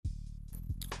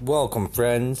Welcome,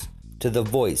 friends, to the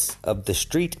voice of the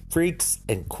street freaks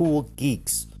and cool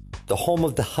geeks, the home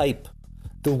of the hype,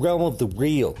 the realm of the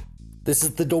real. This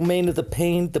is the domain of the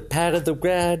pain, the pad of the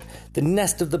rad, the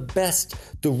nest of the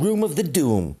best, the room of the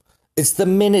doom. It's the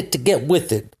minute to get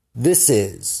with it. This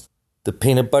is the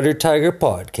Peanut Butter Tiger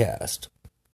Podcast.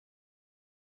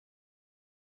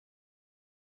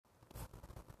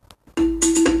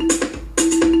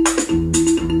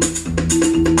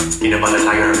 Peanut butter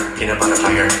tiger, peanut butter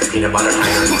tiger, peanut butter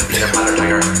tiger, peanut butter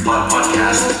tiger,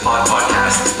 podcast,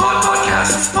 podcast,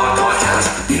 podcast,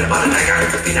 podcast, peanut butter tiger,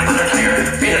 peanut butter tiger,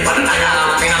 peanut butter tiger,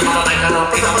 peanut butter tiger,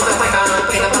 peanut butter tiger,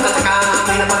 peanut butter tiger,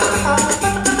 peanut butter tiger,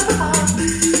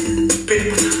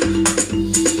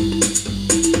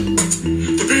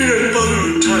 the peanut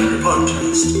butter tiger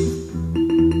podcast.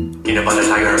 Peanut butter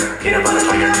tiger, peanut butter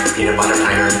tiger, peanut butter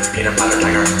tiger, peanut butter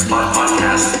tiger,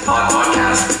 podcast,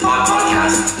 podcast,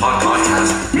 podcast,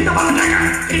 podcast, peanut butter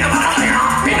tiger, peanut butter tiger,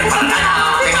 peanut butter tiger,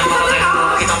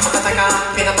 peanut butter tiger,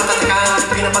 peanut butter tiger,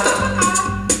 peanut butter tiger,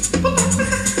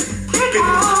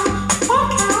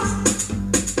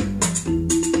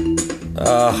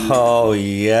 Oh,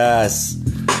 yes.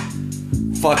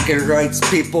 Fucking rights,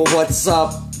 people, what's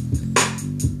up?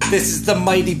 This is the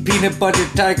Mighty Peanut Butter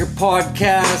Tiger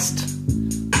Podcast.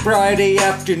 Friday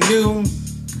afternoon,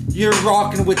 you're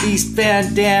rocking with East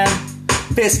Van Dan,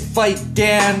 Fist Fight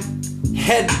Dan,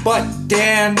 Headbutt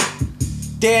Dan,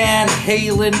 Dan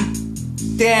Halen,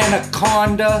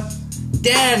 Danaconda,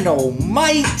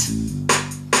 Danomite.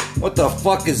 What the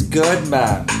fuck is good,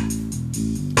 man?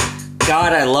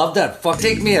 God, I love that fuck.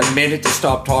 Take me a minute to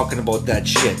stop talking about that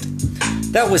shit.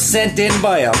 That was sent in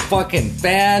by a fucking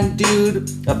fan, dude.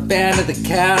 A fan of the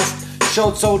cast.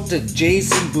 Shouts out to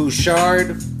Jason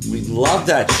Bouchard. We love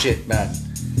that shit, man.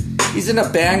 He's in a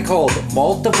band called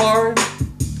Multivar.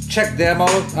 Check them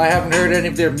out. I haven't heard any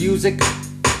of their music.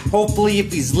 Hopefully,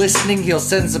 if he's listening, he'll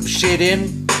send some shit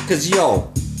in. Cause, yo,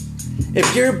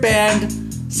 if your band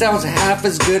sounds half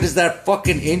as good as that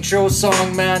fucking intro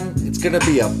song, man, it's gonna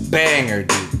be a banger,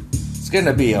 dude. It's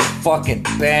gonna be a fucking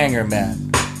banger, man.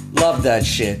 Love that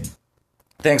shit.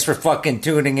 Thanks for fucking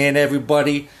tuning in,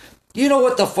 everybody. You know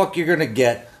what the fuck you're gonna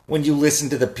get when you listen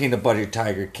to the Peanut Butter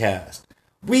Tiger cast.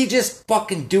 We just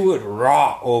fucking do it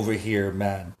raw over here,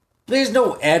 man. There's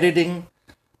no editing.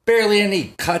 Barely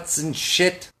any cuts and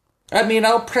shit. I mean,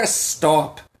 I'll press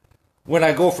stop when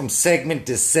I go from segment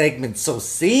to segment so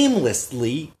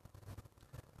seamlessly.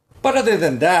 But other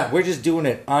than that, we're just doing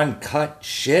it uncut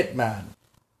shit, man.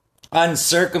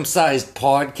 Uncircumcised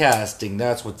podcasting,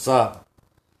 that's what's up.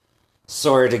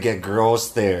 Sorry to get gross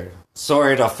there.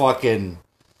 Sorry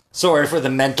for the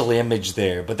mental image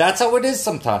there. But that's how it is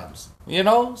sometimes. You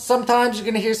know? Sometimes you're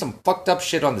gonna hear some fucked up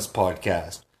shit on this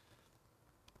podcast.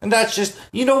 And that's just...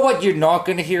 You know what you're not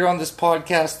gonna hear on this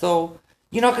podcast, though?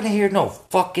 You're not gonna hear no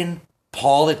fucking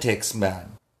politics,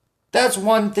 man. That's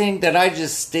one thing that I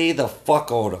just stay the fuck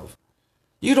out of.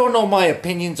 You don't know my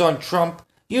opinions on Trump.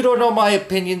 You don't know my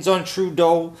opinions on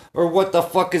Trudeau, or what the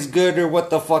fuck is good, or what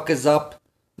the fuck is up.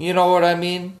 You know what I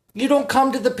mean? You don't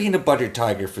come to the Peanut Butter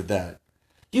Tiger for that.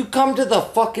 You come to the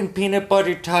fucking Peanut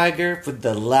Butter Tiger for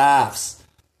the laughs.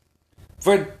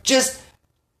 For just,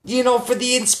 you know, for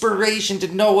the inspiration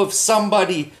to know if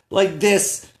somebody like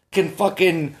this can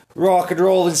fucking rock and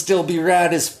roll and still be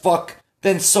rad as fuck,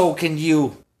 then so can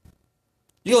you.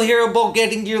 You'll hear about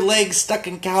getting your legs stuck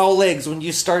in cow legs when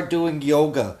you start doing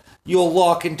yoga. You'll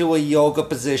lock into a yoga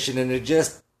position and it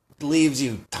just leaves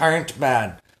you turnt,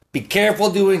 man. Be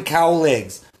careful doing cow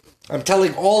legs. I'm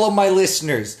telling all of my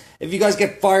listeners, if you guys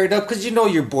get fired up, because you know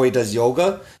your boy does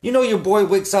yoga. You know your boy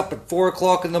wakes up at 4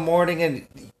 o'clock in the morning and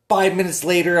 5 minutes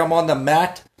later I'm on the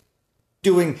mat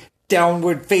doing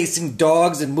downward facing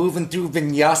dogs and moving through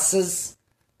vinyasas.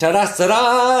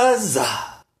 Tarasaraz!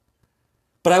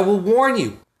 But I will warn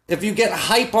you, if you get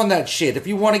hype on that shit, if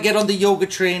you want to get on the yoga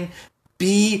train,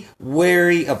 be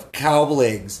wary of cow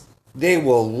legs. They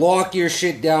will lock your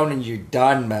shit down and you're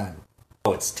done, man.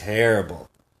 Oh, it's terrible.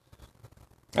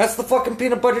 That's the fucking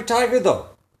Peanut Butter Tiger, though.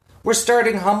 We're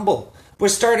starting humble. We're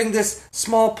starting this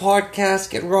small podcast,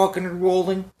 get rocking and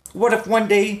rolling. What if one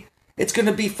day it's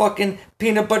gonna be fucking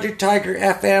Peanut Butter Tiger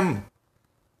FM?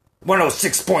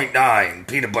 106.9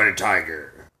 Peanut Butter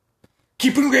Tiger.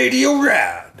 Keeping radio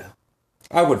rad.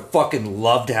 I would fucking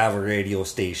love to have a radio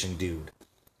station, dude.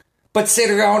 But sit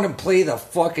around and play the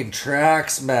fucking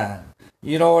tracks, man.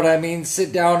 You know what I mean?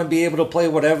 Sit down and be able to play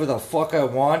whatever the fuck I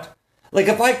want. Like,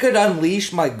 if I could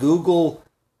unleash my Google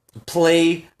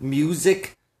Play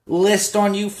music list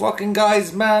on you fucking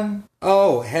guys, man.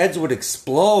 Oh, heads would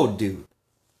explode, dude.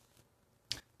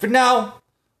 For now,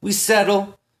 we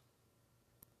settle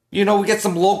You know, we get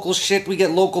some local shit. We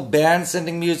get local bands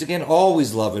sending music in.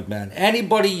 Always love it, man.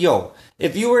 Anybody, yo,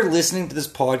 if you are listening to this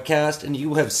podcast and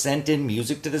you have sent in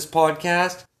music to this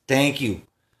podcast, thank you.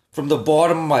 From the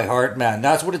bottom of my heart, man.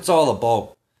 That's what it's all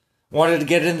about. Wanted to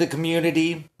get into the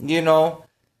community, you know.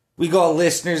 We got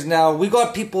listeners now. We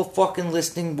got people fucking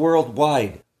listening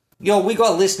worldwide. Yo, we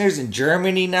got listeners in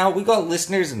Germany now. We got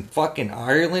listeners in fucking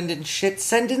Ireland and shit.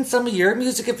 Send in some of your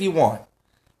music if you want.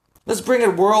 Let's bring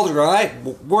it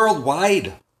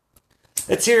worldwide.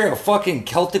 Let's hear a fucking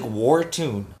Celtic war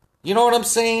tune. You know what I'm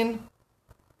saying?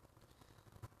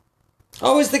 I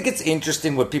always think it's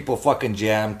interesting what people fucking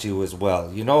jam to as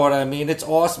well. You know what I mean? It's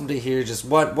awesome to hear just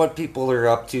what people are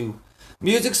up to.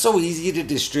 Music's so easy to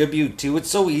distribute too. It's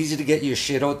so easy to get your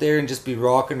shit out there and just be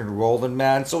rocking and rolling,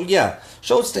 man. So yeah,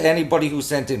 shouts to anybody who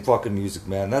sent in fucking music,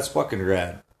 man. That's fucking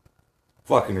rad.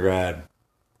 Fucking rad.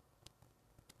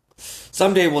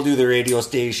 Someday we'll do the radio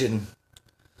station.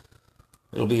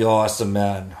 It'll be awesome,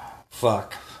 man.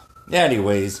 Fuck.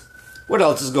 Anyways, what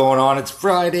else is going on? It's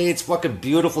Friday. It's fucking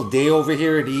beautiful day over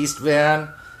here at East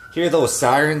Van. Hear those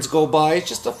sirens go by. It's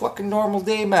just a fucking normal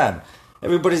day, man.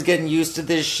 Everybody's getting used to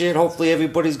this shit. Hopefully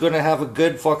everybody's gonna have a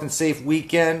good fucking safe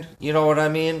weekend. You know what I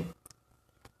mean?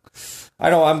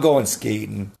 I know I'm going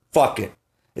skating. Fuck it.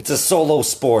 It's a solo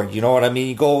sport. You know what I mean?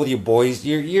 You go with your boys.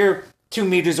 You're 2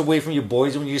 meters away from your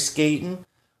boys when you're skating.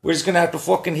 We're just gonna have to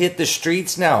fucking hit the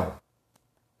streets now.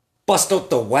 Bust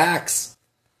out the wax.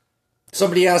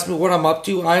 Somebody asked me what I'm up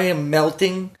to. I am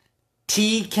melting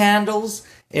tea candles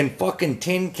in fucking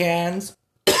tin cans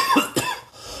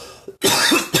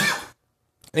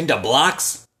into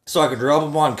blocks so I could rub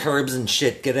them on curbs and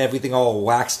shit. Get everything all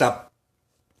waxed up.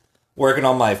 Working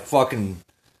on my fucking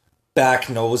back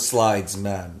nose slides,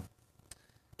 man.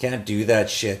 Can't do that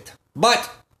shit. But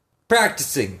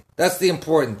practicing. That's the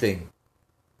important thing.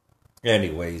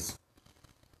 Anyways.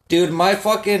 Dude, my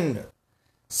fucking...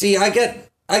 See, I get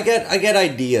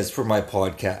ideas for my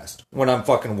podcast when I'm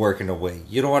fucking working away.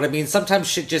 You know what I mean? Sometimes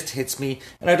shit just hits me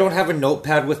and I don't have a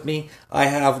notepad with me. I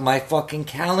have my fucking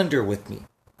calendar with me.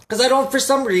 Because I don't, for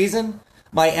some reason,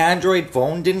 my Android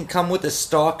phone didn't come with a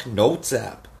stock notes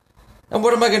app. And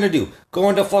what am I going to do? Go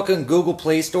into fucking Google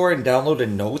Play Store and download a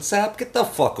notes app? Get the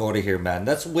fuck out of here, man.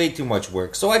 That's way too much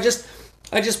work. So I just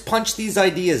punch these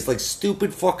ideas, like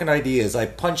stupid fucking ideas. I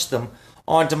punch them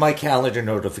onto my calendar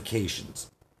notifications.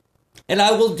 And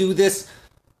I will do this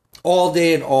all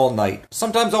day and all night.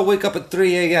 Sometimes I'll wake up at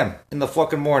 3 a.m. in the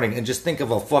fucking morning and just think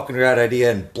of a fucking rad idea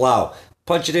and blow.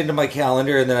 Punch it into my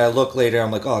calendar and then I look later, I'm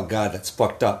like, oh god, that's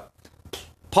fucked up.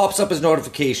 Pops up as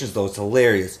notifications though, it's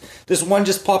hilarious. This one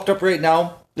just popped up right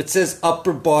now. It says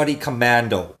Upper Body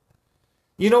Commando.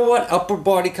 You know what Upper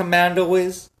Body Commando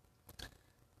is?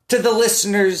 To the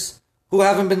listeners who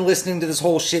haven't been listening to this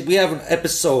whole shit, we have an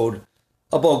episode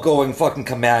about going fucking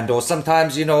commando.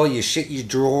 Sometimes, you know, you shit your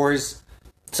drawers.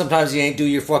 Sometimes you ain't do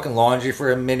your fucking laundry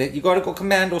for a minute. You gotta go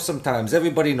commando sometimes.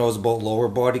 Everybody knows about lower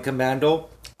body commando.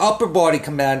 Upper body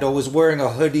commando is wearing a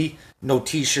hoodie, no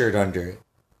t-shirt under it.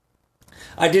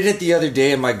 I did it the other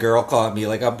day and my girl caught me.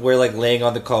 Like, we're like laying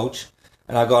on the couch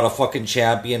and I got a fucking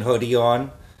Champion hoodie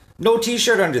on. No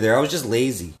t-shirt under there. I was just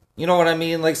lazy. You know what I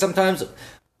mean? Like sometimes,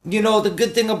 you know, the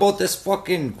good thing about this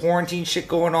fucking quarantine shit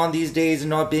going on these days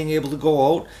and not being able to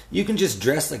go out, you can just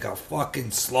dress like a fucking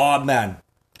slob, man.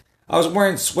 I was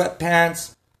wearing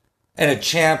sweatpants and a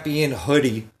Champion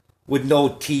hoodie with no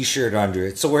t-shirt under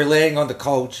it. So we're laying on the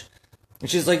couch and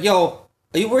she's like, yo,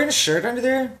 are you wearing a shirt under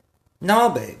there? No,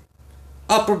 babe.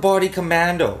 Upper Body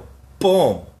Commando.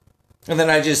 Boom. And then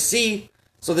I just see.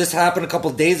 So this happened a couple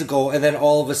days ago. And then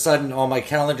all of a sudden on my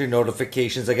calendar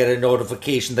notifications, I get a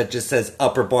notification that just says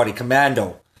Upper Body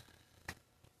Commando.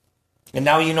 And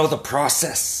now you know the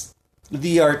process.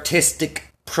 The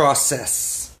artistic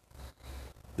process.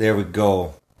 There we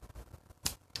go.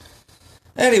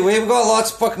 Anyway, we got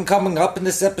lots fucking coming up in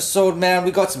this episode, man.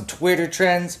 We got some Twitter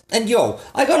trends. And yo,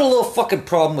 I got a little fucking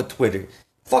problem with Twitter.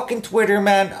 Fucking Twitter,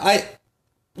 man.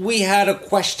 We had a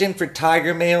question for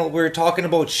Tiger Mail. We were talking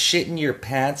about shitting your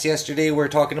pants yesterday. We were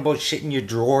talking about shitting your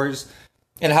drawers.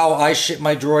 And how I shit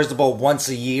my drawers about once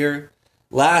a year.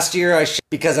 Last year I shit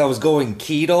because I was going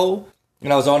keto.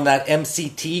 And I was on that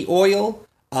MCT oil.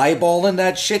 Eyeballing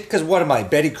that shit. Because what am I,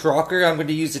 Betty Crocker? I'm going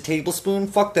to use a tablespoon?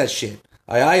 Fuck that shit.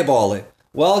 I eyeball it.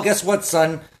 Well, guess what,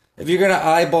 son? If you're going to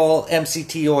eyeball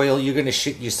MCT oil, you're going to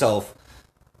shit yourself.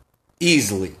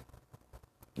 Easily.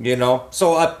 You know?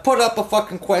 So I put up a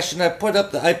fucking question. I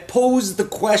posed the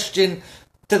question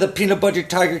to the Peanut Butter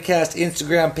Tiger Cast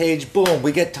Instagram page. Boom.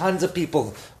 We get tons of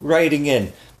people writing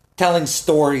in. Telling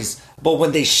stories about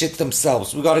when they shit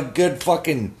themselves. We got a good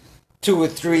fucking 2 or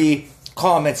 3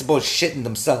 comments about shitting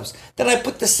themselves. Then I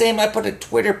put a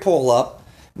Twitter poll up.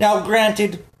 Now,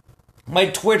 granted, my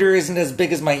Twitter isn't as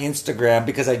big as my Instagram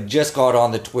because I just got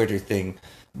on the Twitter thing.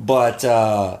 But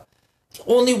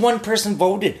only one person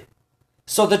voted.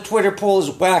 So the Twitter poll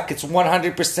is whack. It's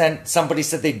 100% somebody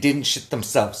said they didn't shit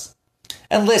themselves.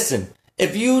 And listen,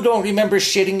 if you don't remember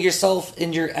shitting yourself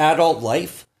in your adult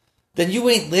life, then you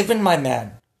ain't living, my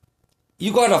man.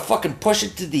 You gotta fucking push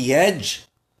it to the edge.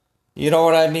 You know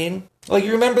what I mean? Like,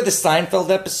 you remember the Seinfeld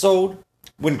episode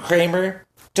when Kramer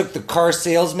took the car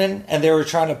salesman and they were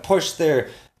trying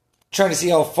to see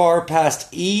how far past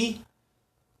E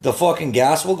the fucking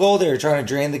gas will go. They were trying to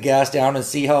drain the gas down and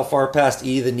see how far past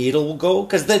E the needle will go.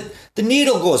 Because the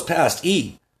needle goes past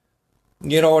E.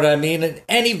 You know what I mean? In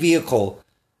any vehicle,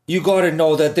 you gotta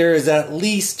know that there is at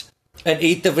least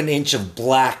 1/8 of an inch of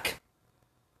black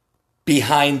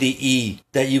behind the E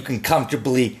that you can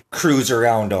comfortably cruise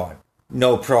around on.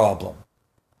 No problem.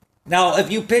 Now, if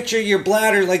you picture your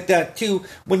bladder like that too,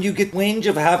 when you get whinge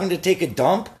of having to take a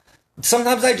dump,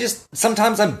 sometimes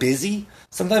I'm busy,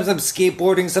 sometimes I'm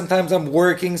skateboarding, sometimes I'm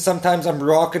working, sometimes I'm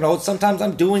rocking out, sometimes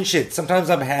I'm doing shit, sometimes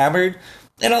I'm hammered,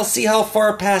 and I'll see how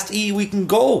far past E we can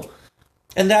go.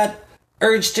 And that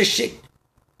urge to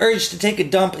take a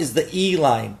dump is the E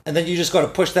line. And then you just got to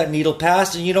push that needle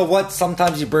past. And you know what?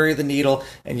 Sometimes you bury the needle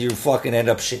and you fucking end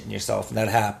up shitting yourself. And that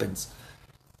happens.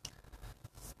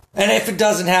 And if it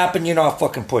doesn't happen, you're not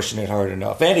fucking pushing it hard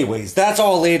enough. Anyways, that's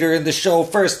all later in the show.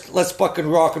 First, let's fucking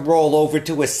rock and roll over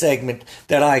to a segment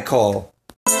that I call...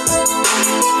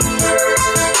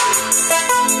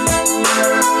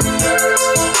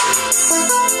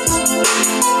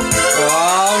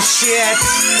 Oh shit!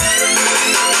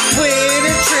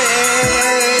 Twitter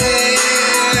trends!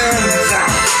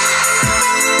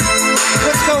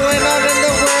 What's going on in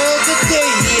the world today?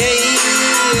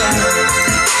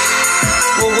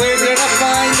 Well, we're gonna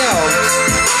find out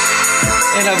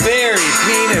in a very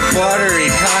peanut buttery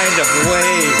kind of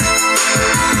way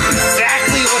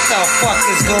exactly what the fuck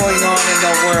is going on in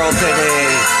the world today.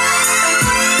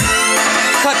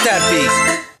 Cut that beat.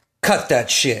 Cut that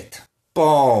shit.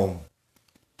 Boom.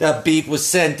 That beat was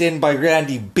sent in by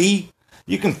Randy B.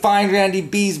 You can find Randy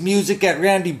B's music at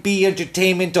Randy B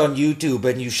Entertainment on YouTube,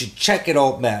 and you should check it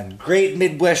out, man. Great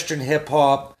Midwestern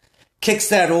hip-hop. Kicks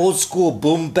that old school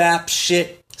boom bap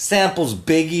shit. Samples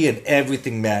Biggie and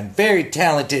everything, man. Very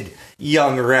talented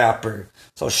young rapper.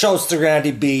 So shouts to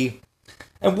Randy B.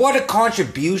 And what a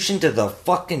contribution to the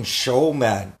fucking show,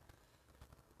 man.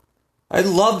 I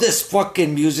love this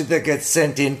fucking music that gets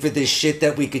sent in for this shit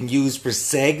that we can use for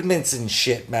segments and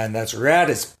shit, man. That's rad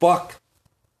as fuck.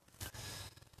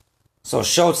 So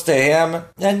shouts to him.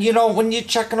 And you know, when you're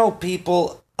checking out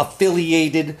people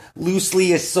affiliated,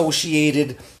 loosely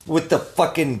associated with the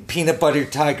fucking Peanut Butter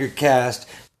Tiger cast,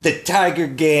 the Tiger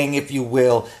Gang, if you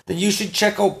will, then you should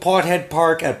check out Pothead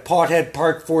Park at Pothead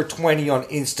Park 420 on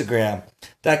Instagram.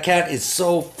 That cat is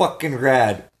so fucking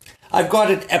rad. I've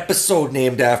got an episode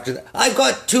named after that. I've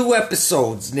got 2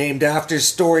 episodes named after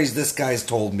stories this guy's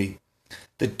told me.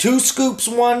 The 2 Scoops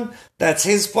one, that's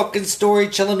his fucking story,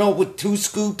 chilling out with 2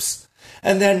 scoops.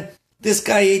 And then this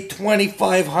guy ate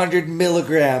 2,500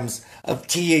 milligrams of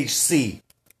THC.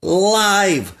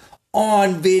 Live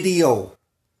on video.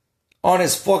 On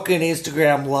his fucking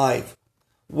Instagram live.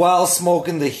 While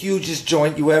smoking the hugest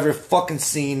joint you ever fucking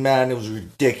seen, man. It was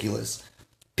ridiculous.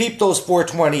 Peep those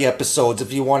 420 episodes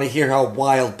if you want to hear how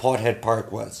wild Pothead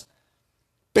Park was.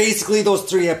 Basically, those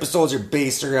 3 episodes are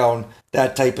based around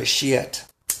that type of shit.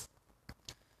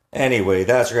 Anyway,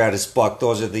 that's rad as fuck.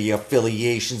 Those are the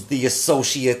affiliations, the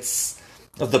associates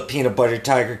of the Peanut Butter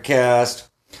Tiger cast.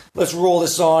 Let's roll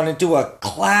this on into a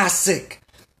classic.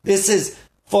 This is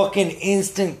fucking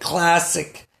instant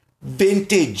classic.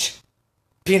 Vintage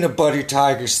Peanut Butter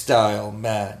Tiger style,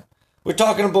 man. We're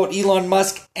talking about Elon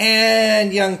Musk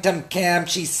and Young Tim Cam.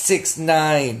 She's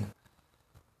 6'9".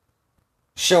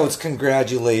 Shouts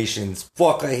congratulations.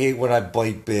 Fuck, I hate when I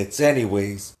bite bits.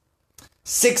 Anyways.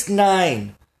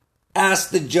 6'9".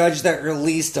 Asked the judge that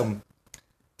released him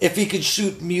if he could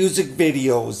shoot music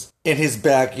videos in his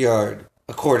backyard,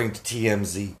 according to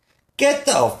TMZ. Get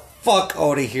the fuck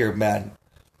out of here, man.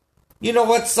 You know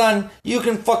what, son? You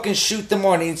can fucking shoot them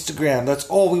on Instagram. That's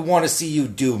all we want to see you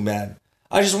do, man.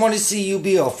 I just want to see you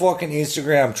be a fucking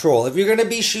Instagram troll. If you're going to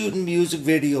be shooting music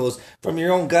videos from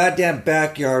your own goddamn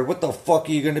backyard, what the fuck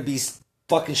are you going to be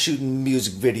fucking shooting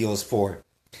music videos for?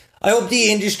 I hope the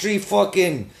industry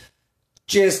fucking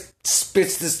just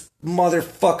spits this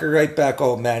motherfucker right back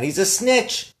out, man. He's a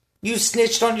snitch. You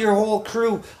snitched on your whole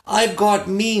crew. I've got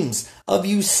memes of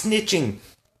you snitching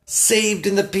saved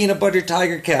in the Peanut Butter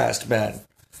Tiger cast, man.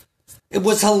 It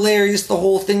was hilarious, the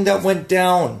whole thing that went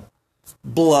down.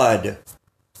 Blood.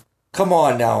 Come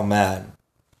on now, man.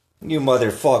 You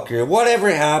motherfucker. Whatever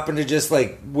happened to just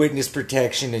like witness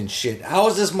protection and shit? How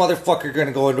is this motherfucker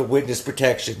gonna go into witness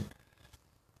protection?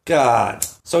 God.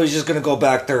 So he's just gonna go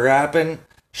back to rapping,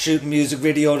 shooting music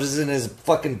videos in his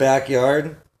fucking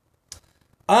backyard?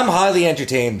 I'm highly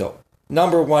entertained though.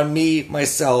 Number one, me,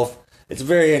 myself, it's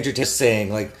very entertaining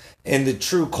saying, like, in the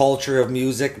true culture of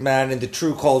music, man, in the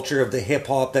true culture of the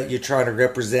hip-hop that you're trying to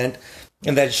represent,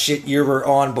 and that shit you were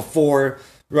on before,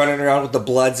 running around with the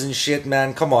Bloods and shit,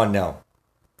 man, come on now.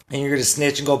 And you're gonna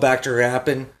snitch and go back to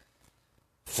rapping?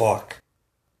 Fuck.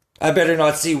 I better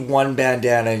not see one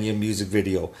bandana in your music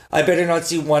video. I better not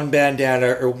see one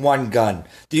bandana or one gun.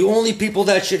 The only people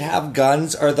that should have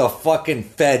guns are the fucking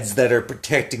feds that are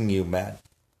protecting you, man.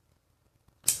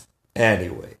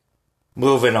 Anyway,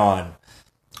 moving on.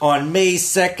 On May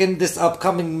 2nd, this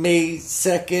upcoming May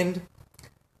 2nd,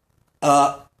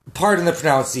 pardon the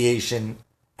pronunciation,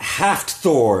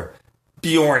 Hafthor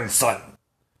Bjornsson,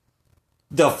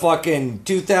 the fucking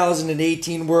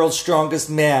 2018 World's Strongest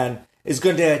Man, is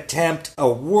going to attempt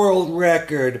a world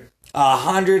record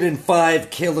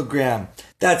 105 kilogram.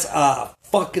 That's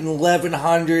fucking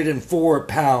 1,104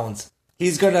 pounds.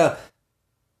 He's going to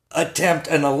attempt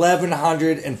an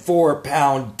 1,104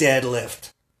 pound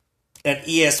deadlift. And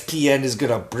ESPN is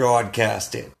going to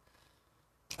broadcast it.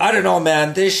 I don't know,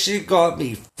 man. This shit got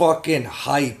me fucking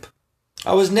hype.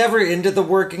 I was never into the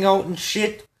working out and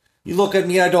shit. You look at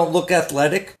me, I don't look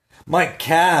athletic. My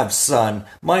calves, son.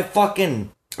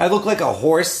 I look like a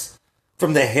horse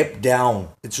from the hip down.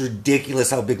 It's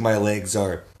ridiculous how big my legs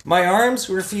are. My arms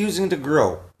refusing to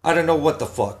grow. I don't know what the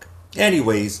fuck.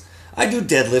 Anyways, I do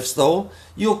deadlifts though.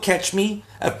 You'll catch me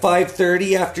at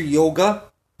 5:30 after yoga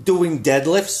doing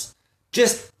deadlifts.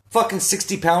 Just fucking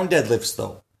 60-pound deadlifts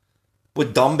though.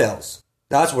 With dumbbells.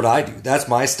 That's what I do. That's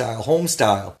my style. Home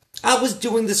style. I was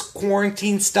doing this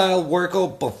quarantine style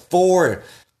workout before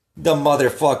the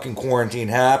motherfucking quarantine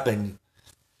happened.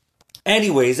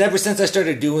 Anyways, ever since I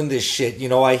started doing this shit, you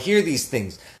know, I hear these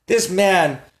things. This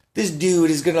dude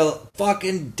is gonna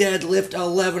fucking deadlift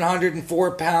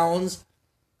 1,104 pounds.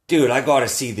 Dude, I gotta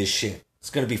see this shit. It's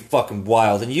gonna be fucking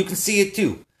wild. And you can see it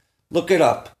too. Look it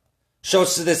up.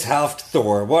 Shouts to this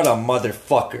Hafthor. What a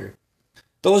motherfucker.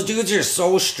 Those dudes are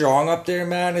so strong up there,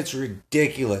 man. It's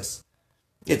ridiculous.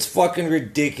 It's fucking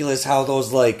ridiculous how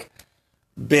those, like,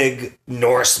 big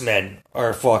Norsemen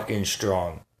are fucking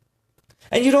strong.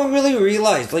 And you don't really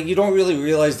realize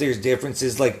there's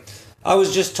differences. Like, I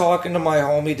was just talking to my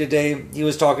homie today. He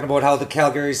was talking about how the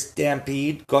Calgary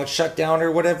Stampede got shut down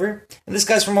or whatever. And this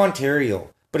guy's from Ontario,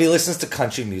 but he listens to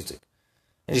country music.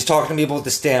 And he's talking to me about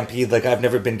the Stampede like I've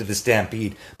never been to the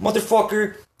Stampede.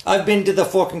 Motherfucker, I've been to the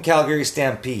fucking Calgary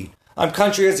Stampede. I'm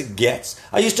country as it gets.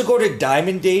 I used to go to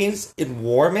Diamond Days in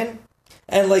Warman.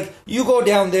 And, like, you go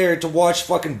down there to watch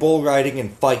fucking bull riding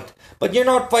and fight. But you're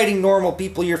not fighting normal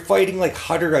people. You're fighting, like,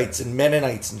 Hutterites and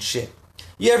Mennonites and shit.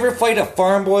 You ever fight a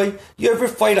farm boy? You ever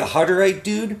fight a Hutterite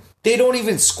dude? They don't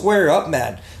even square up,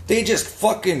 man. They just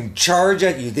fucking charge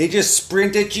at you. They just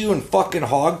sprint at you and fucking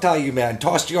hog tie you, man.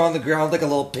 Toss you on the ground like a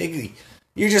little piggy.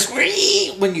 You're just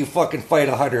when you fucking fight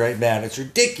a Hutterite, man. It's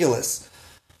ridiculous.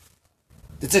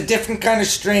 It's a different kind of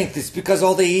strength. It's because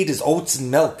all they eat is oats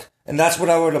and milk. And that's what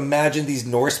I would imagine these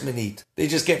Norsemen eat. They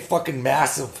just get fucking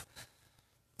massive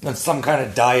on some kind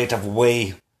of diet of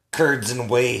whey. Curds and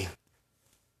whey.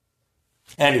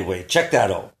 Anyway, check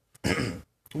that out.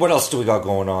 What else do we got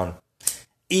going on?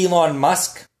 Elon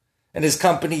Musk and his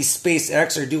company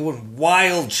SpaceX are doing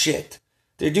wild shit.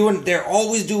 They're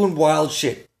always doing wild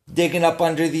shit. Digging up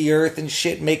under the earth and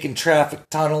shit, making traffic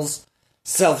tunnels,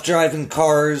 self-driving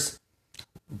cars,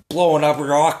 blowing up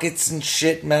rockets and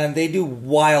shit, man. They do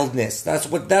wildness. That's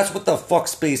what the fuck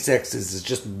SpaceX is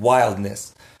just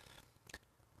wildness.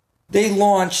 They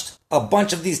launched a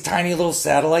bunch of these tiny little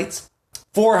satellites,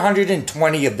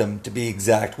 420 of them to be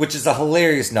exact, which is a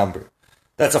hilarious number.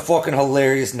 That's a fucking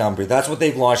hilarious number. That's what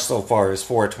they've launched so far is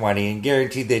 420, and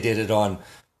guaranteed they did it on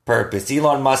purpose.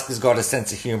 Elon Musk has got a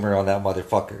sense of humor on that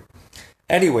motherfucker.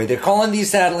 Anyway, they're calling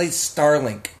these satellites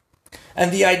Starlink.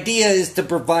 And the idea is to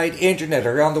provide internet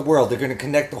around the world. They're going to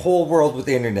connect the whole world with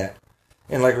internet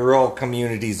in like rural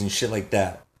communities and shit like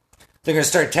that. They're going to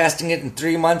start testing it in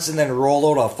 3 months and then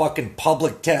roll out a fucking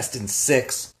public test in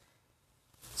 6.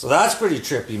 So that's pretty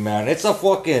trippy, man. It's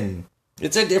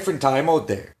a different time out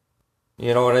there.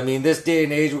 You know what I mean? This day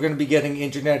and age, we're going to be getting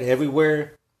internet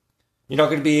everywhere. You're not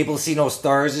going to be able to see no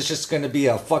stars. It's just going to be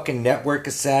a fucking network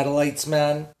of satellites,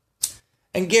 man.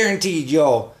 And guaranteed,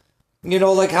 yo, you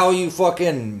know, like how you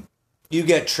fucking you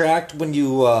get tracked when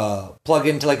you plug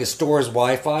into like a store's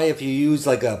Wi-Fi. If you use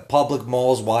like a public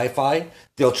mall's Wi-Fi,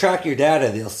 they'll track your data.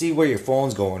 They'll see where your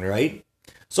phone's going, right?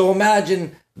 So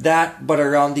imagine that, but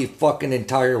around the fucking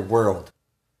entire world.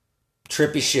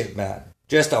 Trippy shit, man.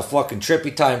 Just a fucking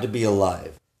trippy time to be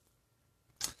alive.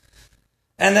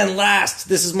 And then last,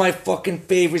 this is my fucking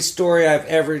favorite story I've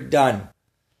ever done.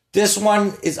 This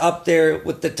one is up there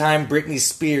with the time Britney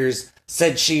Spears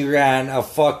said she ran a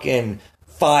fucking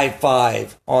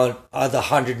 5.5 on the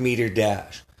 100-meter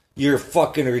dash. You're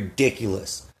fucking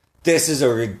ridiculous. This is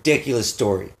a ridiculous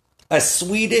story. A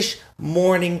Swedish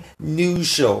morning news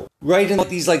show. Right in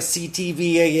these like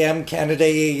CTV AM, Canada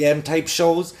AM type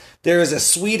shows, there is a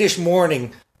Swedish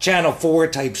morning, Channel 4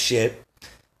 type shit,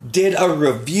 did a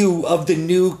review of the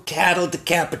new Cattle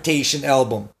Decapitation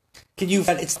album.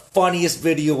 It's the funniest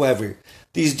video ever.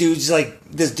 These dudes, like,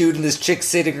 this dude and this chick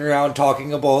sitting around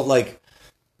talking about, like,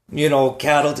 you know,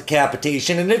 cattle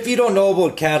decapitation. And if you don't know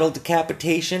about cattle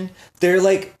decapitation, they're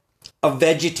like a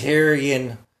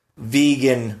vegetarian,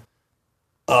 vegan,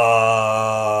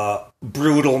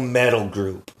 brutal metal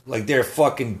group. Like, they're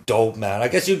fucking dope, man. I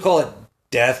guess you'd call it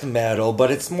death metal,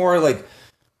 but it's more like,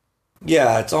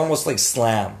 yeah, it's almost like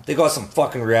slam. They got some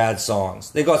fucking rad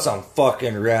songs.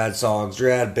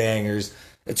 Rad bangers.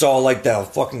 It's all like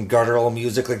that fucking guttural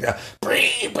music, like that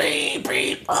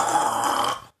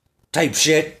type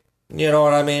shit. You know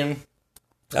what I mean?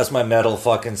 That's my metal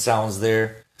fucking sounds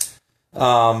there.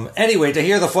 Anyway, to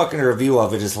hear the fucking review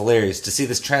of it is hilarious. To see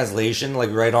this translation, like,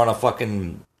 right on a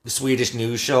fucking Swedish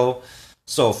news show,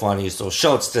 so funny. So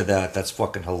shouts to that. That's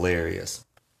fucking hilarious.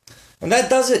 And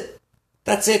that does it.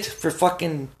 That's it for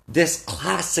fucking this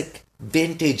classic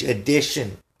vintage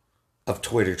edition of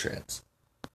Twitter Trends.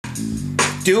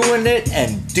 Doing it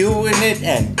and doing it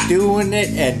and doing it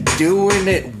and doing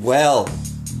it well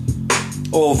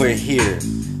over here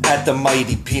at the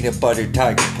Mighty Peanut Butter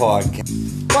Tiger Podcast.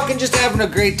 Fucking just having a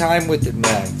great time with it,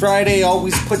 man. Friday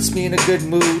always puts me in a good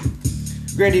mood.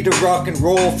 Ready to rock and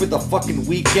roll for the fucking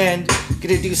weekend.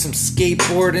 Gonna do some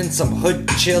skateboarding, some hood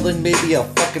chilling, maybe a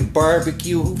fucking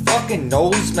barbecue. Who fucking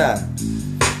knows, man?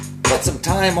 Got some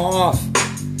time off.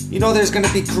 You know there's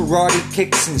gonna be karate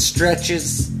kicks and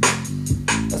stretches.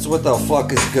 That's what the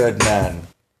fuck is good, man.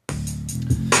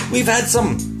 We've had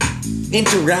some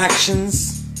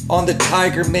interactions on the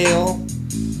Tiger Mail.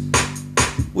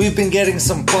 We've been getting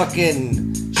some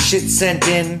fucking shit sent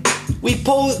in. We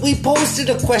posted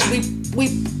a question.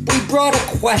 We brought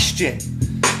a question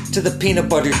to the Peanut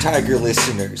Butter Tiger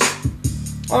listeners.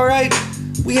 Alright?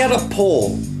 We had a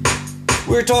poll.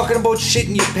 We were talking about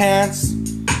shitting your pants.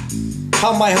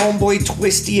 How my homeboy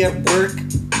Twisty at work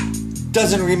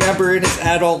doesn't remember in his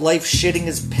adult life shitting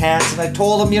his pants. And I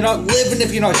told him, you're not living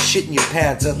if you're not shitting your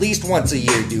pants at least once a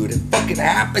year, dude. It fucking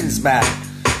happens, man.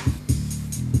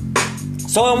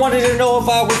 So I wanted to know if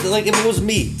it was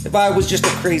me, if I was just a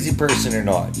crazy person or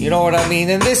not. You know what I mean?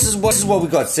 And this is what we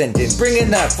got sent in. Bring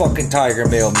in that fucking Tiger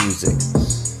Mail music.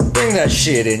 Bring that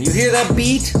shit in. You hear that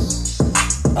beat?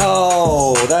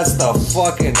 Oh, that's the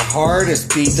fucking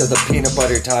hardest beat of the Peanut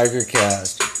Butter Tiger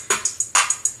cast.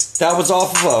 That was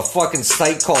off of a fucking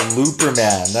site called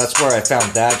Looperman. That's where I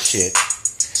found that shit.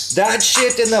 That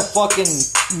shit and the fucking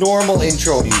normal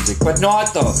intro music, but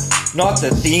not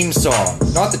the theme song.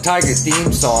 Not the Tiger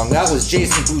theme song. That was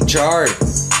Jason Bouchard.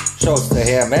 Shouts to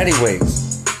him. Anyways.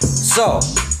 So,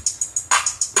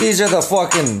 these are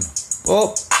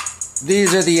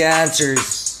the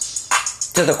answers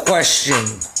to the question.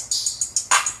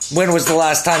 When was the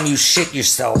last time you shit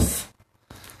yourself?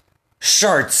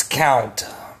 Sharts count.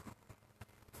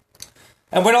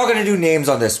 And we're not going to do names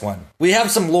on this one. We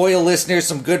have some loyal listeners,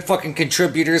 some good fucking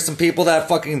contributors, some people that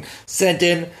fucking sent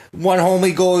in. One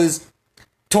homie goes,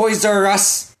 Toys R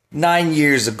Us, 9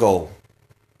 years ago.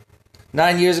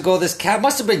 9 years ago, this cat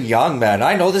must have been young, man.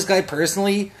 I know this guy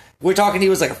personally. We're talking he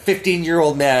was like a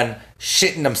 15-year-old man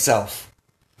shitting himself.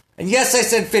 And yes, I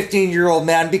said 15-year-old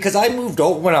man because I moved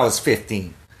out when I was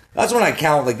 15. That's when I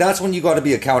count. Like, that's when you got to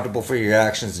be accountable for your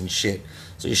actions and shit.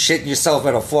 So you're shitting yourself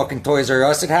at a fucking Toys R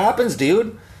Us. It happens,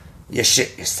 dude. You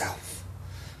shit yourself.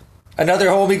 Another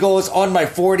homie goes, on my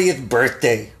 40th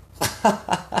birthday.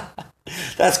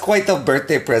 That's quite the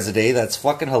birthday present, eh? That's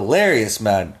fucking hilarious,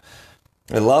 man.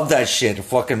 I love that shit. It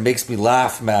fucking makes me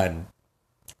laugh, man.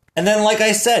 And then, like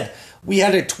I said, we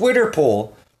had a Twitter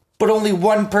poll, but only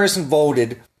one person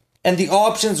voted. And the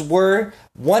options were,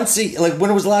 when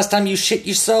was the last time you shit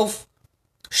yourself?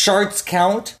 Sharts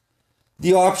count.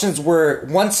 The options were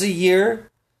once a year,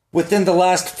 within the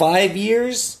last 5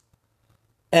 years,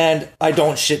 and I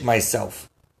don't shit myself.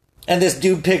 And this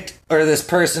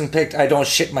person picked I don't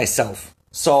shit myself.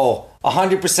 So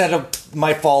 100% of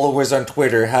my followers on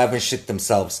Twitter haven't shit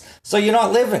themselves. So you're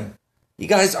not living. You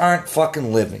guys aren't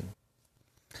fucking living.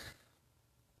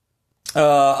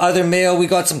 Other mail, we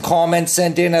got some comments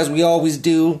sent in as we always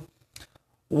do.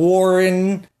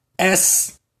 Warren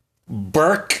S.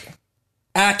 Burke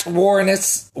at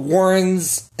Warren's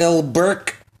L.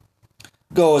 Burke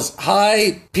goes,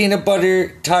 "Hi, Peanut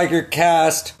Butter Tiger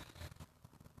Cast.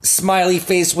 Smiley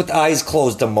face with eyes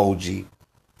closed emoji."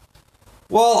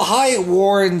 Well, hi,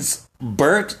 Warren's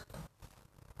Burke.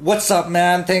 What's up,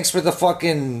 man? Thanks for the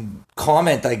fucking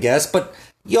comment, I guess. But,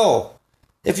 yo,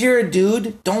 if you're a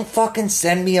dude, don't fucking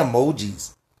send me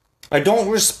emojis. I don't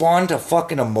respond to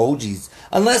fucking emojis.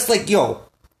 Unless, like, yo,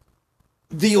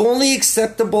 the only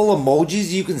acceptable emojis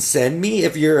you can send me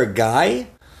if you're a guy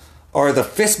are the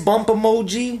fist bump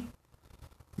emoji,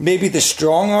 maybe the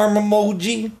strong arm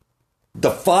emoji,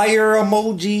 the fire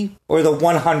emoji, or the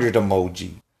 100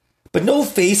 emoji. But no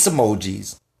face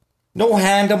emojis. No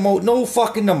hand no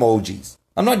fucking emojis.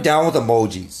 I'm not down with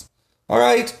emojis.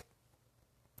 Alright?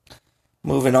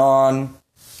 Moving on.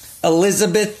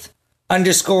 Elizabeth _A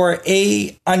 _S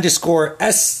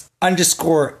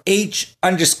 _H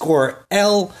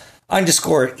 _L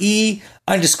 _E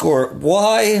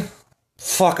 _Y.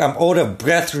 Fuck, I'm out of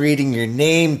breath reading your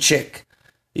name, chick.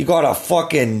 You gotta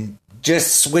fucking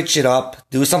just switch it up.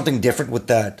 Do something different with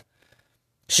that.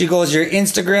 She goes, "Your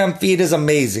Instagram feed is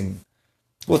amazing."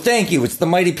 Well, thank you. It's the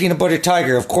Mighty Peanut Butter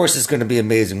Tiger. Of course it's going to be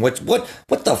amazing. What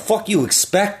the fuck you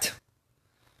expect?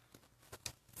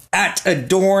 At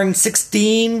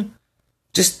Adorn16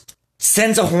 just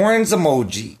sends a horns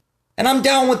emoji. And I'm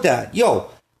down with that.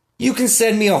 Yo, you can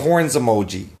send me a horns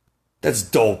emoji. That's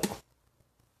dope.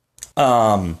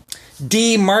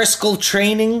 D. Marskell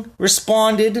Training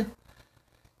responded.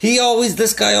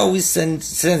 This guy always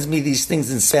sends me these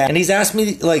things in spam. And he's asked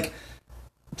me, like,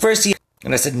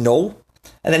 and I said no.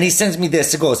 And then he sends me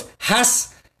this. It goes, "Has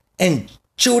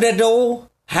enchudado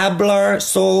hablar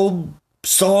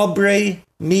sobre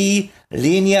mi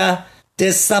línea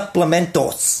de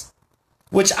suplementos."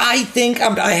 Which I think,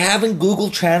 I haven't Google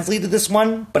translated this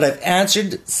one, but I've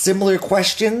answered similar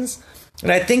questions.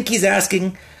 And I think he's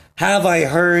asking, have I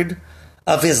heard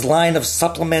of his line of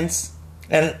supplements?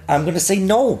 And I'm going to say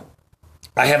no,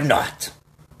 I have not.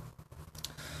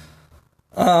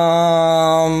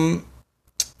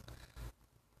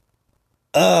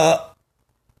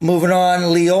 Moving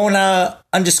on, Leona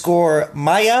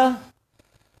 _Maya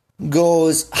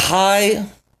goes, "Hi,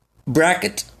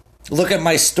 bracket. Look at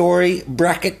my story,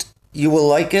 bracket. You will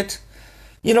like it."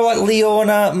 You know what,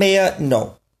 Leona Maya?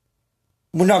 No.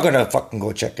 We're not going to fucking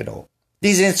go check it out.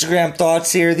 These Instagram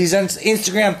thoughts here, these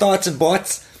Instagram thoughts and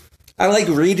bots, I like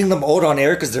reading them out on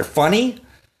air because they're funny,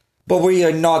 but we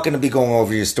are not going to be going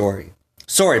over your story.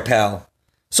 Sorry, pal.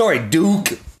 Sorry,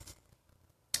 Duke.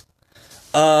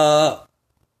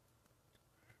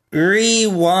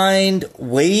 Rewind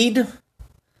Wade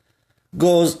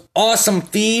goes, "Awesome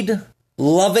feed.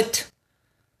 Love it.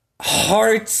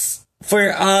 Hearts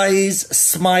for eyes,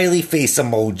 smiley face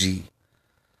emoji.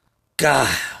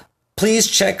 God, please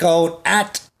check out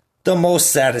at the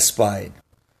most satisfied."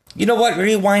 You know what,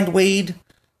 Rewind Wade?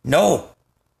 No,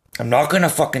 I'm not gonna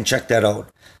fucking check that out.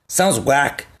 Sounds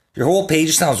whack. Your whole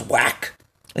page sounds whack.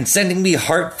 And sending me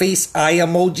heart face eye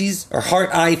emojis or heart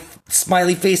eye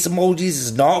smiley face emojis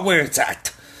is not where it's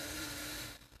at.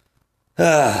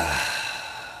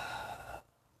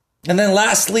 And then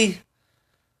lastly,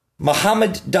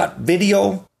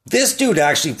 Muhammad.video. This dude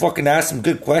actually fucking asked some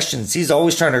good questions. He's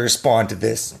always trying to respond to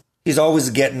this. He's always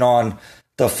getting on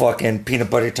the fucking Peanut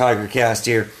Butter Tiger Cast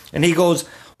here. And he goes,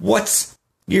 "What's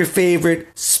your favorite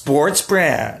sports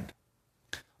brand?"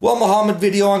 Well, Muhammad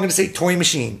Video, I'm going to say Toy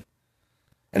Machine.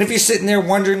 And if you're sitting there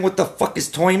wondering what the fuck is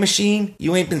Toy Machine,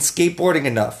 you ain't been skateboarding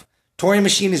enough. Toy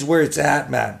Machine is where it's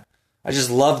at, man. I just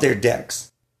love their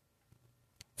decks.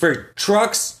 For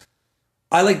trucks,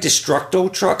 I like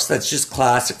Destructo trucks. That's just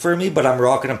classic for me, but I'm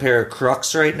rocking a pair of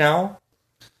Crux right now.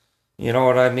 You know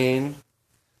what I mean?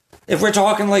 If we're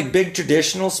talking like big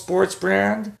traditional sports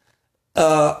brand,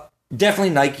 definitely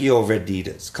Nike over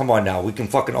Adidas. Come on now, we can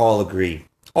fucking all agree.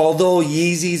 Although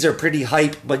Yeezys are pretty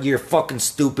hype, but you're fucking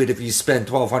stupid if you spend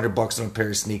 $1,200 on a pair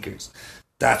of sneakers.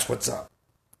 That's what's up.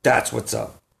 That's what's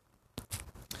up.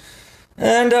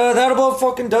 And that about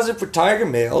fucking does it for Tiger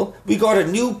Mail. We got a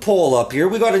new poll up here.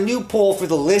 We got a new poll for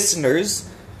the listeners.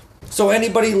 So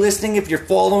anybody listening, if you're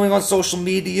following on social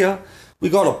media, we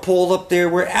got a poll up there.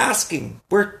 We're asking.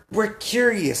 We're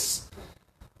curious.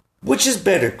 Which is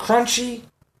better, crunchy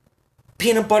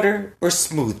peanut butter or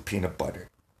smooth peanut butter?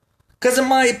 Because in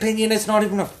my opinion, it's not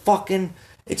even a fucking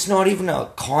It's not even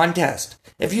a contest.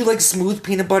 If you like smooth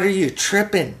peanut butter, you're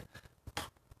tripping.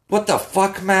 What the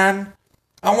fuck, man?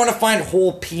 I want to find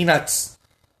whole peanuts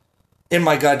in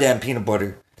my goddamn peanut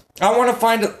butter. I want to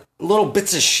find little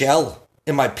bits of shell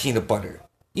in my peanut butter.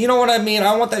 You know what I mean?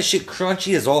 I want that shit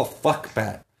crunchy as all fuck,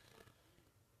 man.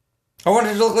 I want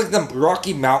it to look like the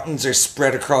Rocky Mountains are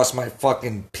spread across my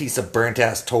fucking piece of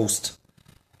burnt-ass toast.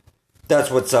 That's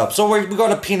what's up. So we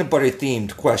got a peanut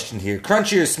butter-themed question here.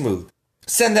 Crunchy or smooth?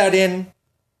 Send that in.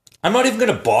 I'm not even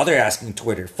going to bother asking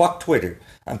Twitter. Fuck Twitter.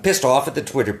 I'm pissed off at the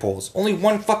Twitter polls. Only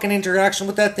one fucking interaction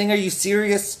with that thing? Are you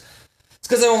serious? It's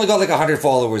because I only got like 100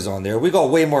 followers on there. We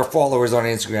got way more followers on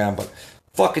Instagram, but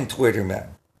fucking Twitter,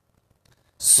 man.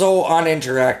 So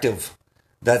uninteractive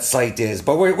that site is.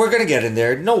 But we're going to get in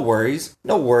there. No worries.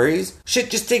 No worries. Shit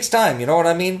just takes time, you know what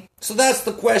I mean? So that's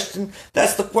the question.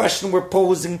 That's the question we're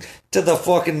posing to the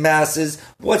fucking masses.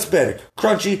 What's better,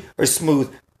 crunchy or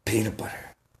smooth peanut butter?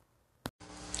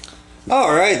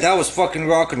 Alright, that was fucking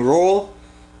rock and roll.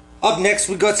 Up next,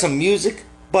 we got some music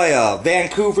by a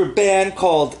Vancouver band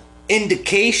called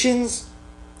Indications.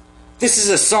 This is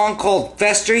a song called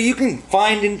Fester. You can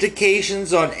find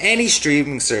Indications on any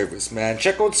streaming service, man.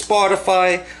 Check out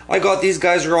Spotify. I got these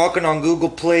guys rocking on Google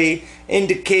Play.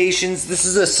 Indications. This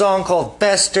is a song called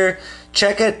Fester.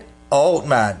 Check it out,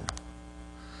 man.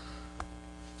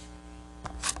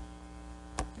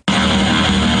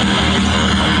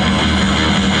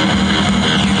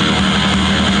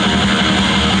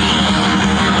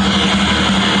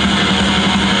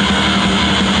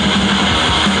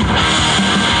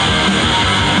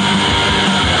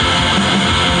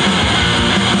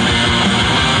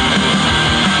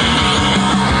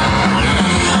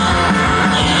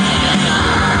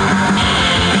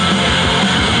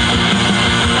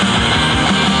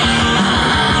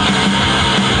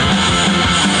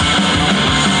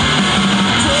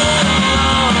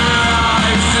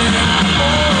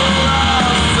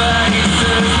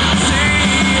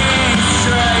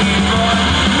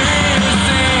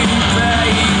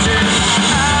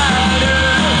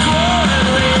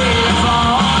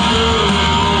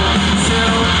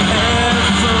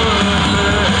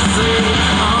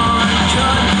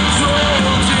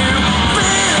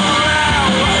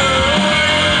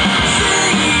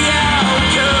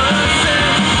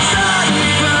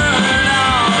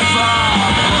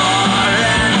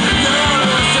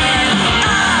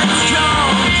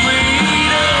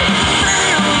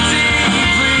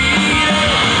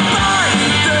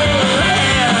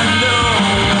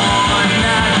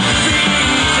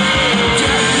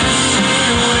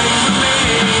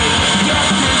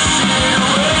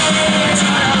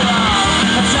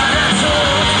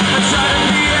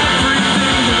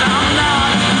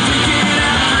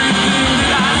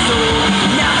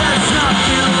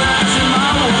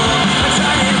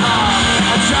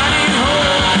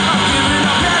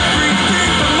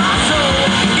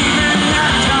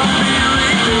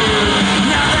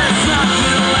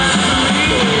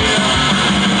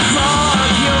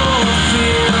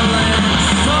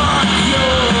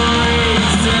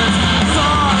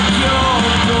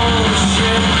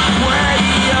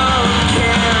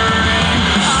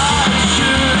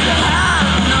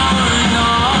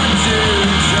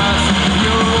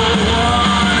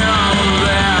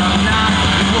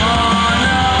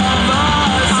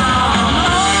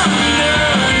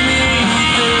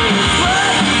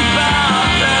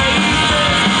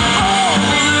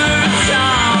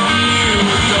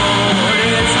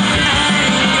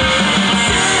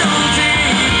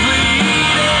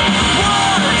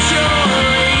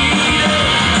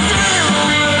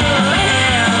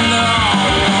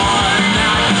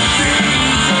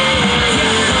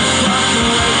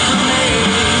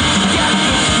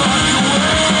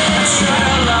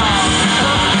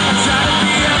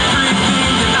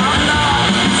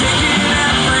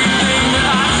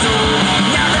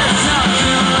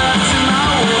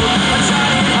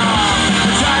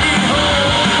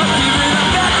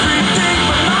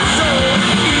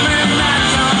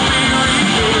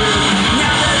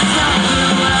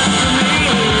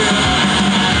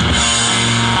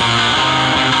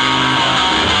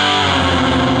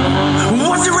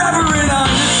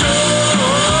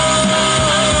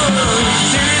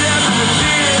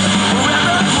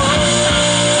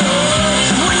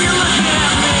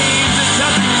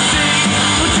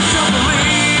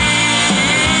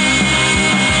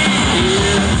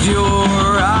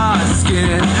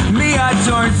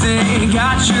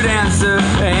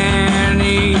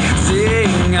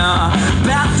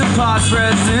 past,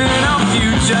 present, or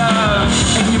future.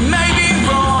 And you may be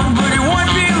wrong, but it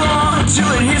won't be long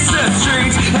till it hits the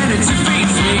streets and it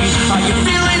defeats me. Are you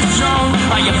feeling strong?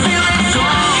 Are you feeling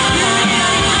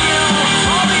strong?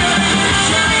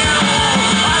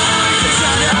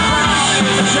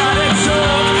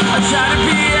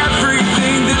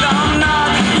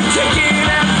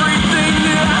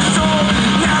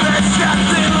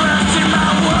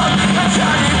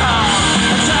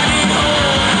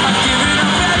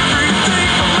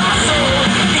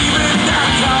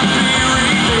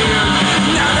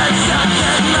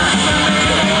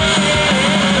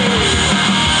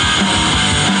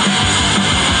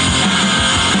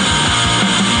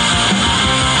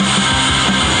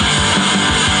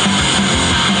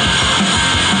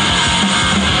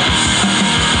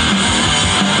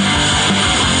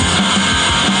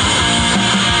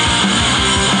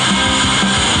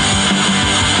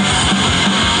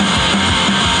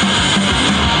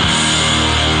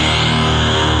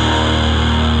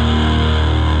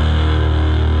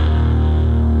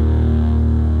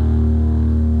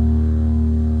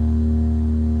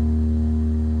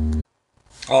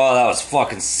 was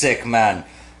fucking sick, man.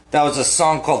 That was a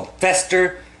song called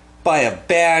Fester by a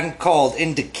band called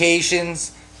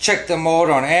Indications. Check them out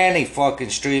on any fucking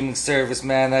streaming service,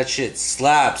 man. That shit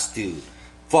slaps, dude.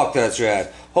 Fuck, that's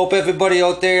rad. Hope everybody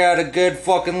out there had a good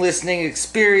fucking listening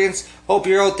experience. Hope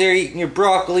you're out there eating your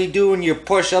broccoli, doing your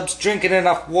push-ups, drinking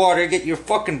enough water, get your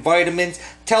fucking vitamins.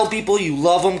 Tell people you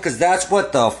love them, because that's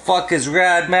what the fuck is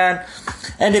rad, man.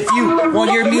 And if you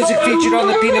want your music featured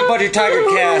on the Peanut Butter Tiger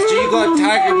Cast, or you got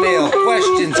Tiger Mail,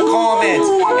 questions, comments,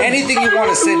 anything you want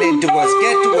to send in to us,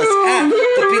 get to us at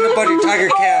the Peanut Butter Tiger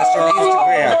Cast on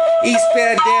Instagram,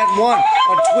 EastBandDan1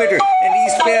 on Twitter, and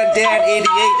EastBandDan88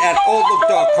 at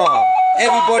Outlook.com.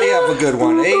 Everybody have a good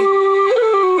one, eh?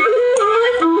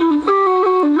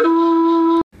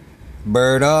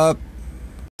 Bird up.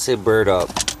 Say bird up.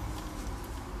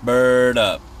 Bird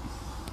up.